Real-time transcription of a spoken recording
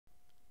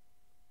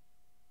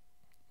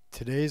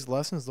Today's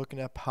lesson is looking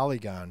at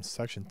polygons,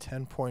 section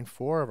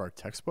 10.4 of our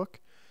textbook,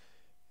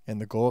 and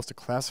the goal is to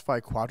classify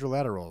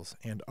quadrilaterals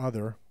and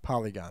other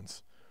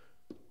polygons.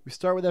 We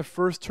start with that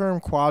first term,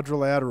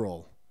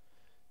 quadrilateral.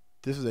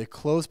 This is a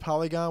closed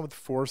polygon with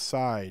four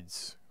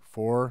sides.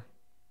 Four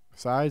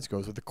sides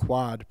goes with the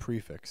quad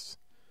prefix.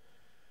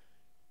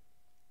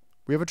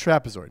 We have a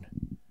trapezoid.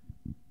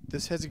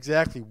 This has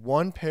exactly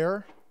one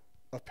pair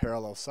of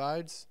parallel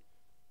sides,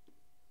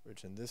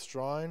 which in this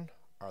drawing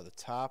are the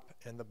top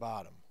and the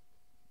bottom.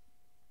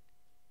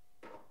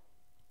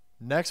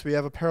 Next, we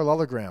have a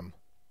parallelogram.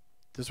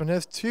 This one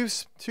has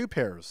two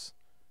pairs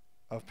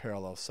of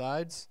parallel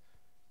sides,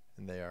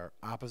 and they are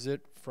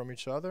opposite from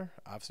each other,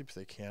 obviously, because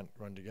they can't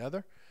run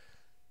together.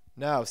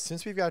 Now,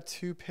 since we've got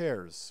two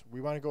pairs, we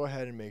want to go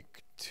ahead and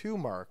make two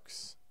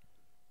marks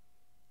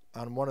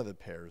on one of the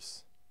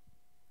pairs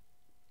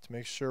to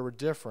make sure we're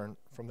different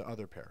from the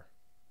other pair.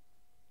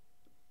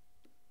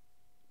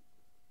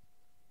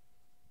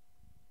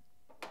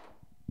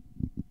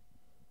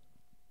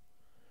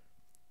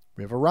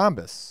 We have a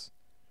rhombus.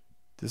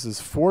 This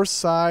is four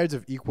sides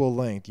of equal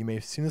length. You may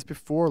have seen this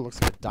before. It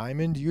looks like a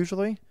diamond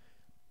usually,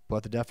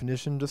 but the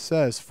definition just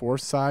says four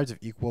sides of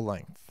equal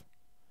length.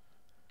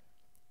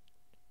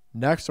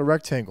 Next, a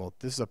rectangle.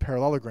 This is a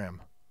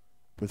parallelogram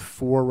with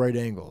four right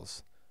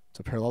angles. It's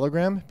a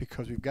parallelogram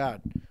because we've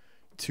got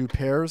two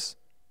pairs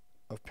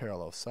of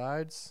parallel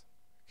sides.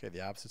 Okay,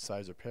 the opposite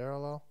sides are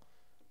parallel.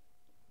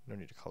 No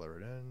need to color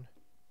it in.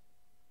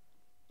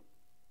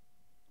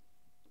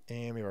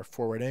 And we have our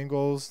four right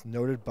angles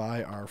noted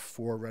by our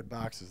four red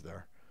boxes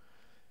there.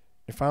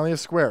 And finally, a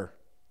square.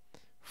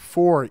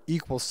 Four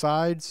equal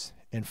sides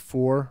and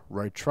four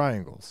right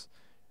triangles.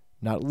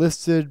 Not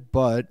listed,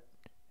 but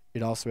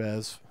it also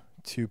has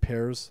two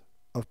pairs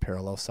of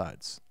parallel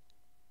sides.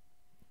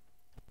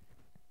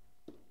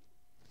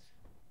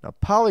 Now,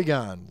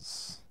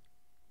 polygons.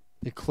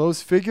 A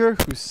closed figure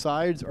whose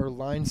sides are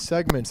line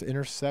segments that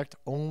intersect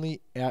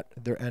only at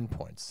their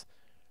endpoints.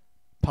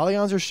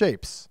 Polygons are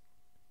shapes.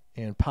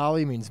 And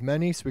poly means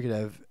many, so we could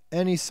have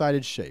any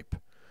sided shape.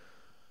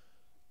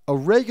 A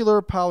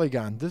regular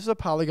polygon. This is a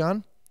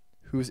polygon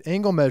whose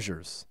angle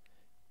measures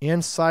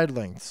and side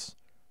lengths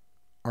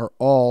are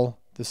all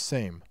the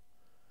same.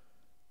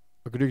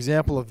 A good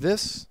example of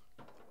this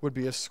would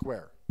be a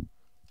square.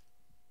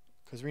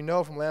 Because we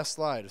know from last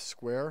slide, a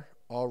square,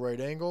 all right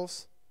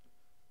angles.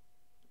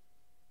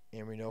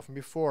 And we know from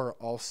before,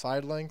 all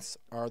side lengths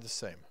are the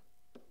same.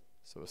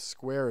 So a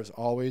square is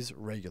always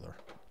regular.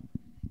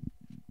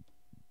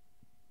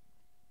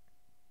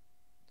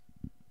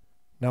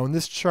 Now in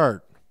this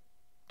chart,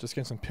 just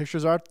getting some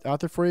pictures out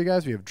there for you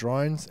guys, we have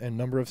drawings and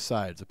number of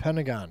sides. A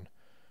pentagon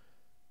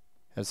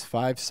has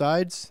 5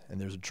 sides,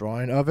 and there's a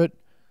drawing of it.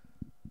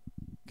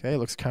 Okay, it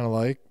looks kind of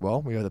like,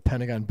 well, we have the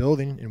Pentagon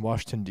building in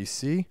Washington,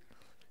 D.C.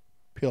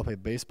 People play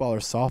baseball or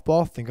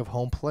softball, think of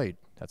home plate.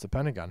 That's a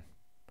pentagon.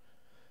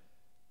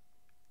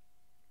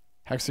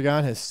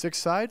 Hexagon has 6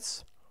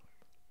 sides.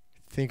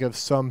 Think of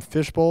some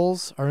fish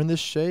bowls are in this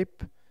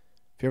shape.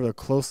 If you ever look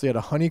closely at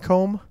a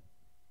honeycomb,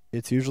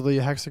 it's usually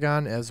a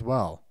hexagon as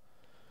well.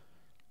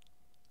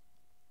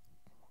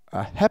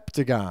 A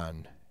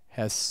heptagon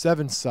has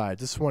 7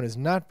 sides. This one is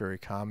not very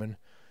common.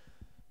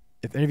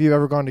 If any of you have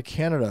ever gone to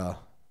Canada,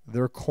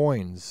 their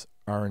coins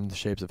are in the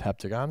shapes of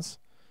heptagons.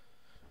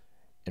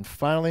 And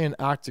finally, an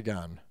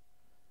octagon.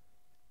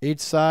 8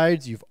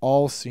 sides. You've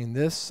all seen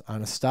this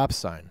on a stop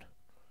sign.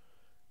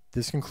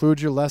 This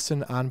concludes your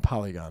lesson on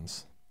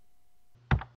polygons.